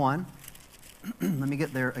 Chapter 1. Let me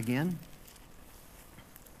get there again.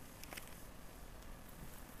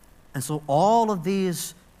 And so all of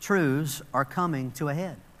these truths are coming to a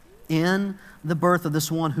head in the birth of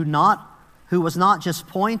this one who was not just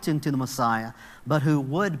pointing to the Messiah, but who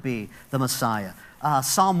would be the Messiah.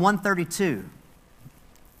 Psalm 132.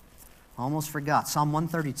 Almost forgot. Psalm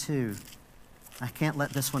 132. I can't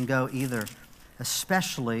let this one go either.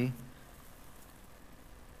 Especially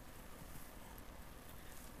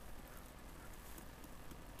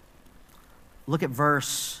look at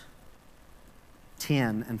verse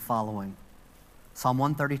 10 and following. Psalm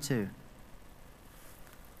 132.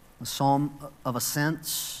 The Psalm of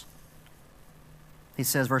Ascents. He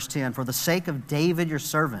says, verse 10, for the sake of David your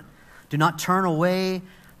servant, do not turn away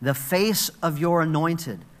the face of your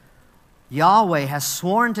anointed. Yahweh has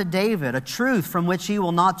sworn to David a truth from which he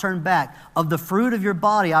will not turn back. Of the fruit of your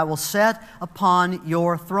body I will set upon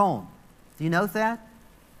your throne. Do you note that?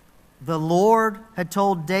 The Lord had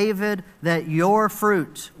told David that your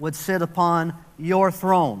fruit would sit upon your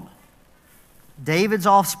throne. David's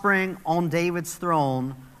offspring on David's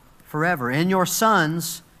throne forever. In your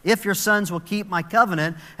sons, if your sons will keep my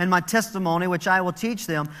covenant and my testimony, which I will teach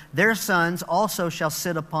them, their sons also shall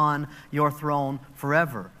sit upon your throne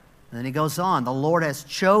forever. And then he goes on, the Lord has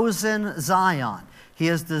chosen Zion. He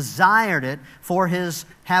has desired it for his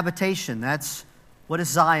habitation. What is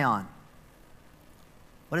Zion?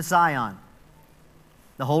 What is Zion?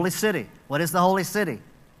 The holy city. What is the holy city?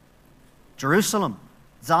 Jerusalem.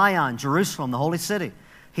 Zion, Jerusalem, the holy city.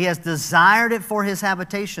 He has desired it for his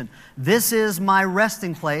habitation. This is my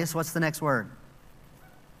resting place. What's the next word?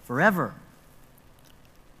 Forever.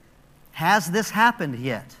 Has this happened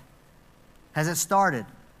yet? Has it started?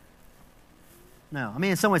 No. I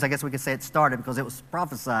mean, in some ways, I guess we could say it started because it was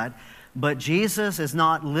prophesied. But Jesus is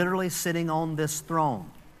not literally sitting on this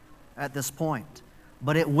throne at this point.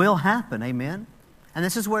 But it will happen, amen? And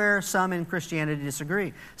this is where some in Christianity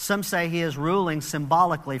disagree. Some say he is ruling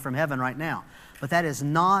symbolically from heaven right now. But that is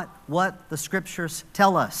not what the Scriptures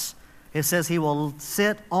tell us. It says he will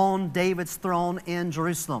sit on David's throne in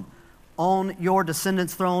Jerusalem, on your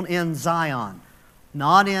descendants' throne in Zion,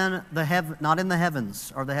 not in the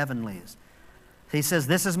heavens or the heavenlies. He says,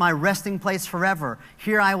 this is my resting place forever.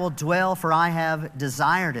 Here I will dwell, for I have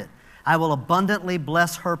desired it. I will abundantly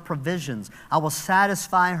bless her provisions. I will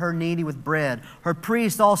satisfy her needy with bread. Her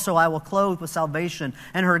priest also I will clothe with salvation,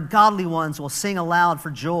 and her godly ones will sing aloud for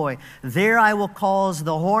joy. There I will cause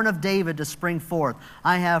the horn of David to spring forth.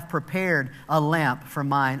 I have prepared a lamp for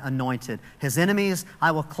mine anointed. His enemies I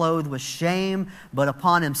will clothe with shame, but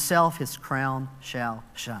upon himself his crown shall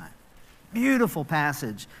shine. Beautiful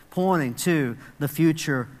passage pointing to the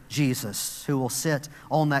future Jesus who will sit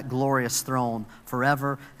on that glorious throne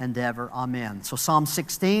forever and ever. Amen. So Psalm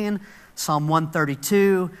 16, Psalm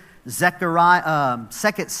 132,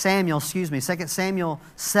 2 Samuel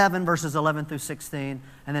 7 verses 11 through 16,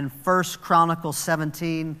 and then 1 Chronicles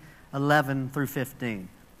 17, 11 through 15.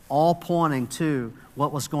 All pointing to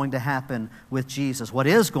what was going to happen with Jesus, what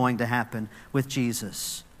is going to happen with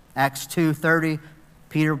Jesus. Acts 2:30,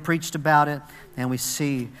 Peter preached about it, and we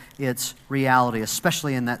see its reality,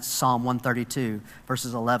 especially in that Psalm 132,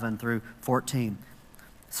 verses 11 through 14.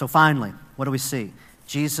 So finally, what do we see?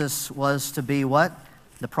 Jesus was to be what?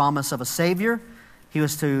 The promise of a Savior. He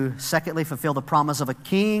was to, secondly, fulfill the promise of a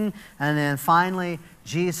King. And then finally,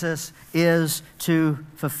 Jesus is to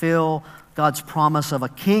fulfill God's promise of a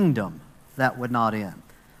kingdom that would not end.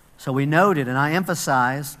 So we noted, and I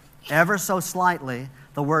emphasize ever so slightly,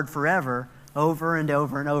 the word forever over and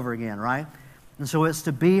over and over again, right? And so it's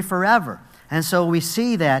to be forever. And so we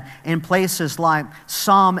see that in places like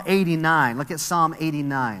Psalm 89. Look at Psalm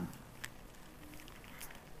 89.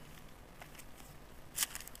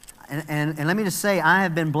 And let me just say, I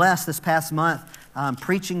have been blessed this past month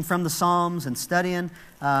preaching from the Psalms and studying.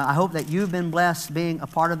 I hope that you've been blessed being a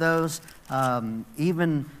part of those.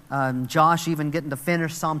 Josh even getting to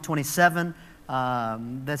finish Psalm 27.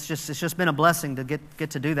 It's just been a blessing to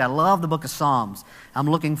get to do that. I love the book of Psalms. I'm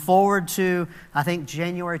looking forward to, I think,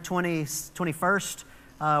 January 21st,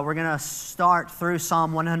 we're going to start through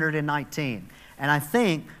Psalm 119. And I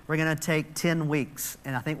think we're going to take 10 weeks,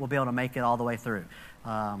 and I think we'll be able to make it all the way through.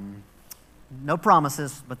 No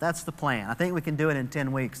promises, but that's the plan. I think we can do it in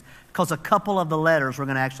 10 weeks because a couple of the letters we're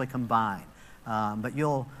going to actually combine. But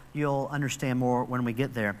you'll understand more when we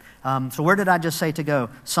get there. So where did I just say to go?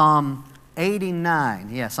 Psalm 89.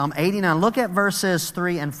 Yeah, Psalm 89. Look at verses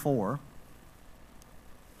 3 and 4.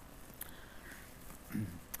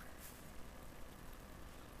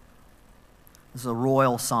 This is a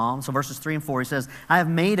royal psalm. So verses 3 and 4, he says, I have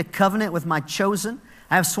made a covenant with my chosen.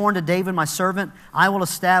 I have sworn to David, my servant, I will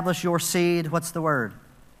establish your seed. What's the word?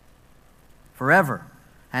 Forever.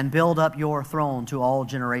 And build up your throne to all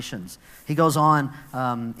generations. He goes on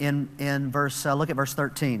in verse, look at verse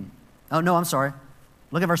 13. Oh, no, I'm sorry.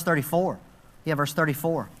 Look at verse 34. Yeah, verse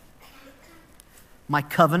 34. My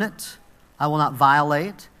covenant I will not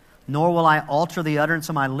violate, nor will I alter the utterance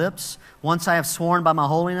of my lips. Once I have sworn by my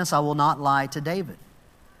holiness, I will not lie to David.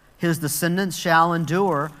 His descendants shall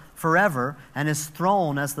endure forever, and his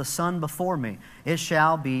throne as the sun before me. It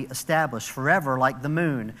shall be established forever like the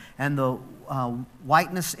moon, and the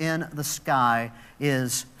whiteness in the sky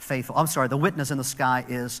is faithful. I'm sorry, the witness in the sky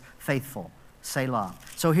is faithful. Selah.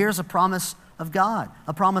 So here's a promise of God,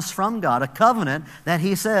 a promise from God, a covenant that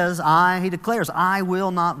he says, he declares, I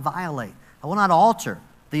will not violate. I will not alter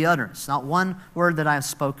the utterance, not one word that I have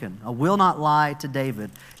spoken. I will not lie to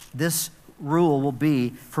David. This rule will be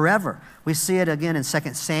forever. We see it again in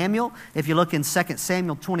 2 Samuel. If you look in 2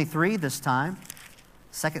 Samuel 23 this time,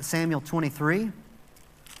 2 Samuel 23.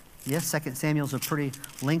 Yes, 2 Samuel is a pretty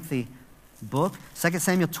lengthy book. 2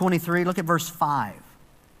 Samuel 23, look at verse 5.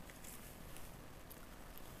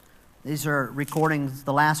 These are recording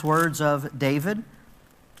the last words of David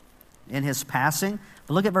in his passing.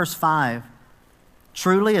 But look at verse 5.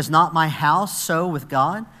 Truly is not my house so with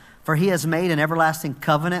God, for he has made an everlasting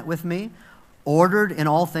covenant with me, ordered in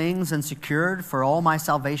all things and secured for all my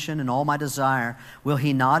salvation and all my desire. Will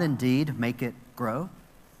he not indeed make it grow?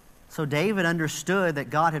 So David understood that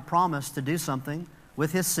God had promised to do something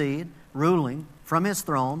with his seed, ruling from his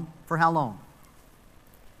throne for how long?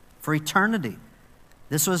 For eternity.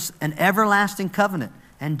 This was an everlasting covenant,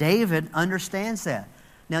 and David understands that.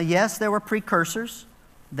 Now, yes, there were precursors.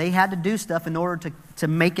 They had to do stuff in order to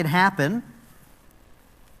make it happen,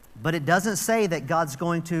 but it doesn't say that God's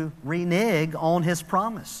going to renege on his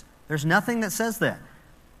promise. There's nothing that says that.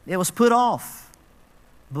 It was put off,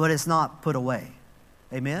 but it's not put away.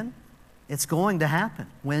 Amen? It's going to happen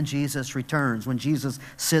when Jesus returns, when Jesus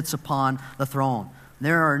sits upon the throne.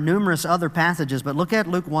 There are numerous other passages, but look at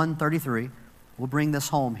Luke 1:33. We'll bring this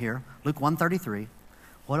home here. Luke 1:33.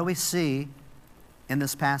 What do we see in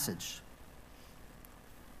this passage?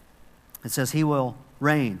 It says, he will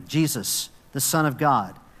reign, Jesus, the Son of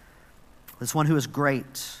God, this one who is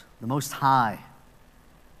great, the Most High,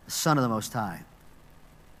 the Son of the Most High.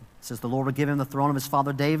 It says, the Lord will give him the throne of his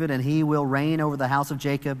father David, and he will reign over the house of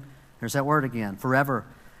Jacob. There's that word again, forever.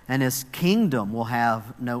 And his kingdom will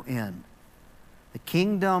have no end. The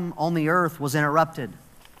kingdom on the earth was interrupted.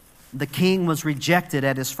 The king was rejected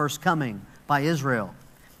at his first coming by Israel.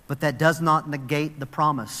 But that does not negate the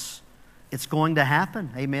promise. It's going to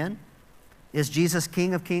happen. Amen? Is Jesus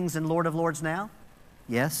King of Kings and Lord of Lords now?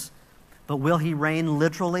 Yes. But will he reign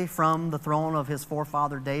literally from the throne of his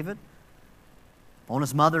forefather David? On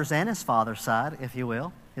his mother's and his father's side, if you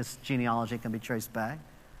will. His genealogy can be traced back.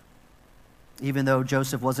 Even though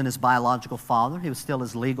Joseph wasn't his biological father, he was still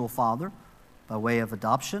his legal father by way of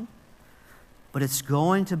adoption. But it's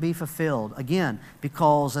going to be fulfilled, again,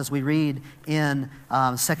 because as we read in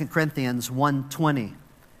 2 Corinthians 1:20,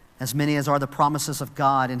 as many as are the promises of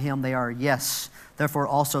God, in him they are yes. Therefore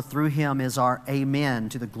also through him is our amen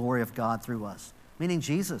to the glory of God through us. Meaning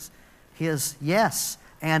Jesus, his yes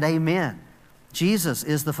and amen. Jesus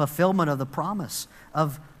is the fulfillment of the promise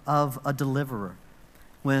of a deliverer.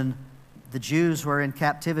 When the Jews were in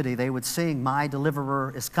captivity, they would sing, my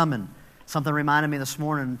deliverer is coming. Something reminded me this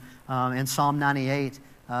morning in Psalm 98.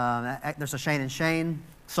 There's a Shane and Shane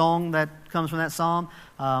song that comes from that psalm,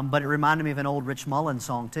 but it reminded me of an old Rich Mullins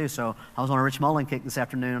song too. So I was on a Rich Mullins kick this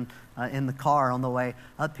afternoon in the car on the way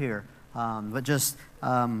up here. But just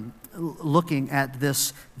looking at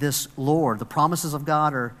this Lord, the promises of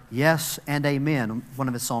God are yes and amen. One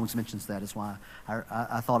of his songs mentions that, is why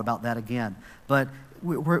I thought about that again. But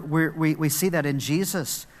we see that in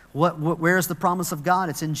Jesus. Where is the promise of God?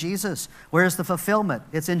 It's in Jesus. Where is the fulfillment?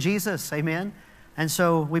 It's in Jesus. Amen? And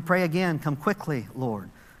so we pray again, come quickly, Lord.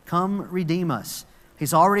 Come redeem us.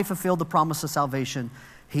 He's already fulfilled the promise of salvation.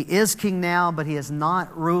 He is king now, but he is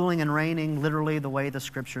not ruling and reigning literally the way the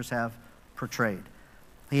scriptures have portrayed.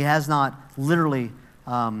 He has not literally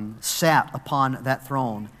sat upon that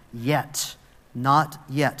throne yet. Not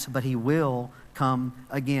yet, but he will come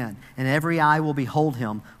again. And every eye will behold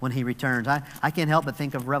him when he returns. I can't help but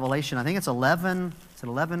think of Revelation. I think it's 11, is it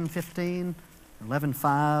 11:15,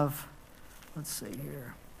 11:5? Let's see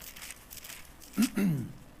here.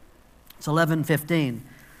 It's 11:15.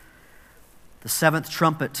 The seventh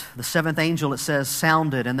trumpet, the seventh angel, it says,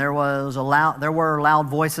 sounded, and there were loud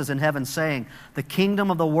voices in heaven saying, the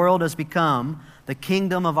kingdom of the world has become the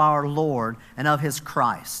kingdom of our Lord and of his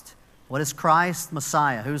Christ. What is Christ?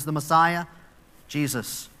 Messiah. Who's the Messiah?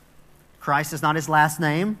 Jesus. Christ is not his last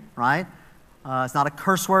name, right? It's not a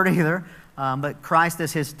curse word either, but Christ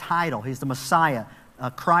is his title. He's the Messiah.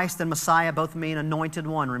 Christ and Messiah both mean anointed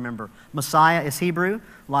one, remember. Messiah is Hebrew,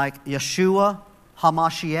 like Yeshua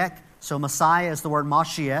HaMashiach. So Messiah is the word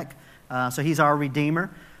Mashiach. So he's our Redeemer.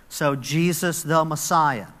 So Jesus the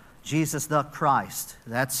Messiah. Jesus the Christ.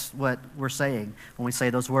 That's what we're saying when we say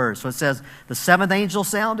those words. So it says, the seventh angel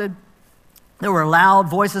sounded. There were loud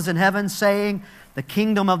voices in heaven saying, the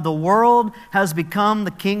kingdom of the world has become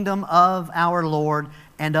the kingdom of our Lord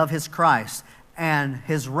and of his Christ. And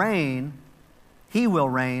his reign, he will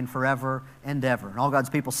reign forever and ever. And all God's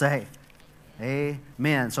people say,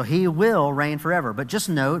 amen. So he will reign forever. But just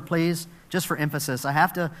note, please, just for emphasis, I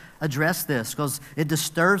have to address this because it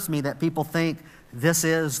disturbs me that people think this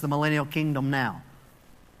is the millennial kingdom now.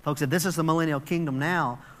 Folks, if this is the millennial kingdom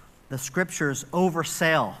now, the Scriptures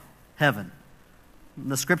oversell heaven.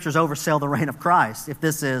 The Scriptures oversell the reign of Christ if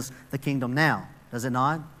this is the kingdom now. Does it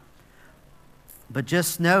not? But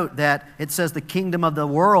just note that it says the kingdom of the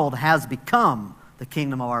world has become the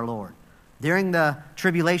kingdom of our Lord. During the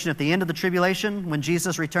tribulation, at the end of the tribulation, when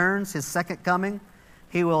Jesus returns, His second coming,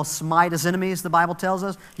 He will smite His enemies, the Bible tells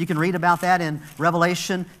us. You can read about that in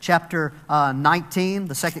Revelation chapter 19,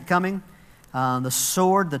 the second coming. The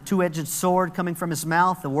sword, the two-edged sword coming from His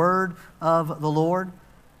mouth, the word of the Lord.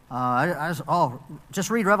 Just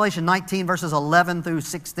read Revelation 19, verses 11 through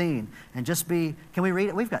 16. And can we read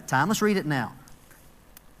it? We've got time. Let's read it now.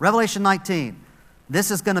 Revelation 19. This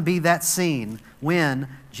is going to be that scene when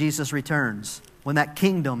Jesus returns, when that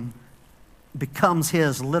kingdom becomes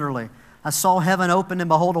His, literally. I saw heaven open, and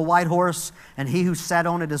behold, a white horse, and He who sat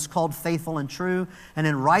on it is called Faithful and True, and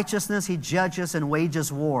in righteousness He judges and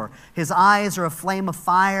wages war. His eyes are a flame of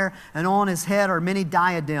fire, and on His head are many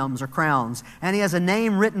diadems or crowns, and He has a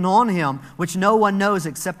name written on Him which no one knows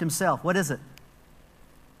except Himself. What is it?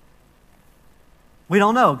 We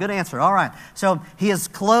don't know. Good answer. All right. So He is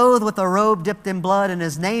clothed with a robe dipped in blood, and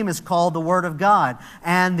His name is called the Word of God.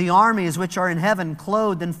 And the armies which are in heaven,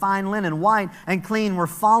 clothed in fine linen, white and clean, were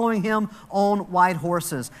following Him on white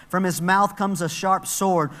horses. From His mouth comes a sharp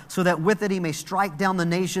sword, so that with it He may strike down the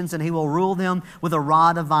nations, and He will rule them with a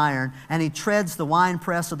rod of iron. And He treads the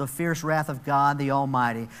winepress of the fierce wrath of God the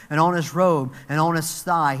Almighty. And on His robe and on His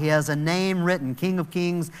thigh He has a name written, King of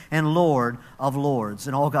Kings and Lord of Lords.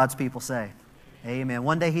 And all God's people say, amen.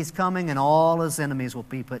 One day He's coming, and all His enemies will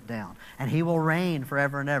be put down. And He will reign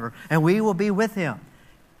forever and ever. And we will be with Him.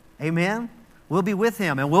 Amen? We'll be with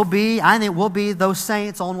Him. And I think we'll be those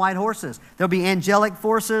saints on white horses. There'll be angelic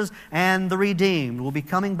forces, and the redeemed will be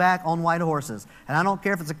coming back on white horses. And I don't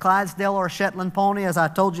care if it's a Clydesdale or a Shetland pony, as I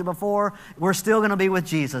told you before, we're still going to be with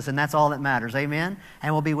Jesus, and that's all that matters. Amen?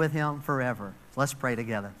 And we'll be with Him forever. So let's pray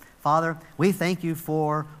together. Father, we thank You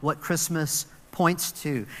for what Christmas points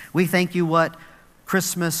to. We thank You what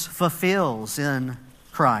Christmas fulfills in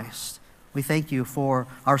Christ. We thank You for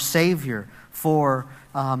our Savior, for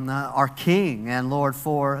our King, and Lord,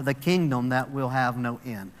 for the kingdom that will have no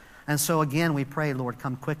end. And so again, we pray, Lord,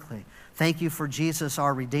 come quickly. Thank You for Jesus,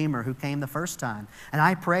 our Redeemer, who came the first time. And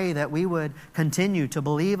I pray that we would continue to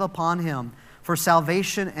believe upon Him for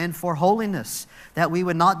salvation and for holiness, that we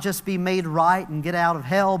would not just be made right and get out of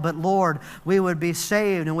hell, but Lord, we would be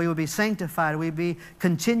saved and we would be sanctified. We'd be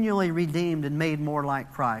continually redeemed and made more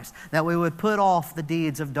like Christ, that we would put off the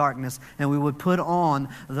deeds of darkness and we would put on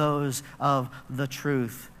those of the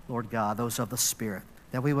truth, Lord God, those of the Spirit,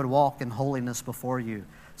 that we would walk in holiness before You.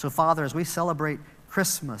 So Father, as we celebrate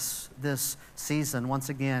Christmas this season, once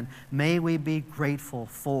again, may we be grateful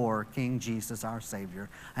for King Jesus, our Savior.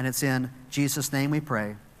 And it's in Jesus' name we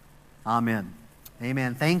pray. Amen.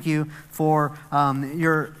 Amen. Thank you for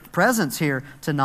your presence here tonight.